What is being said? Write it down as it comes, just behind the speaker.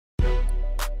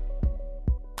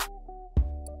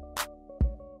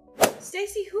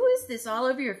Stacy, who is this all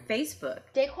over your Facebook?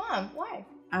 Daquan, why?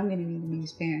 I'm gonna need to meet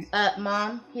his parents.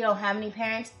 Mom, he don't have any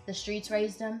parents. The streets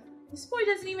raised him. This boy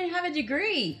doesn't even have a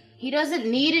degree. He doesn't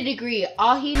need a degree.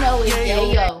 All he know is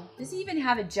yayo. Does he even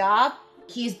have a job?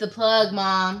 He's the plug,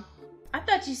 Mom. I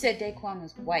thought you said Daquan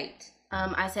was white.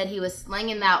 I said he was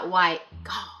slinging that white.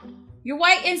 God. You're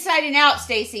white inside and out,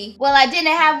 Stacy. Well, I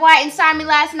didn't have white inside me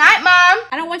last night, Mom.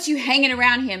 I don't want you hanging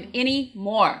around him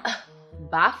anymore.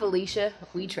 Bye, Felicia.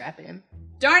 We trapping him.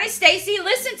 Darn it, Stacy,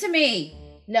 listen to me.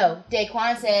 No,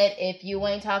 Daquan said, if you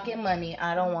ain't talking money,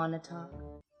 I don't want to talk.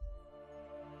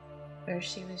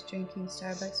 First she was drinking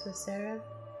Starbucks with Sarah,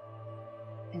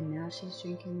 and now she's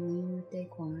drinking lean with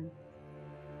Daquan.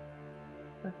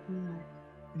 Fuck me life.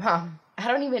 Mom, I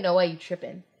don't even know why you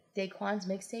tripping. Daquan's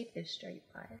mixtape is straight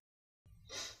fire.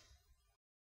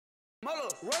 Mother,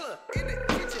 roller, in the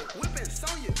kitchen, whipping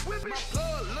Sonya. Whip my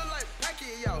plug, look like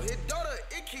Pacquiao, y'all. His daughter,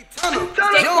 it keep turning.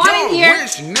 Daquan in here.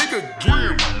 Rich nigga,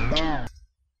 damn.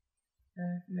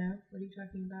 No, what are you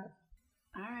talking about?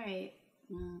 All right,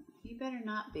 well, you better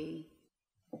not be.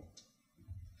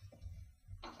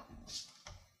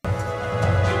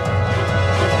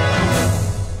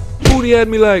 Booty had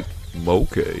me like,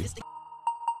 okay.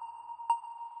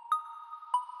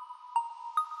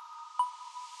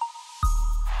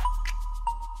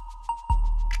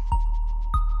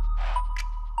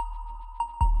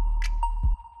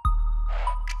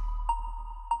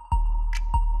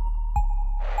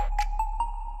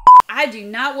 I do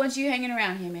not want you hanging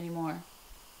around him anymore.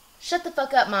 Shut the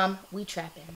fuck up, Mom. We trapping.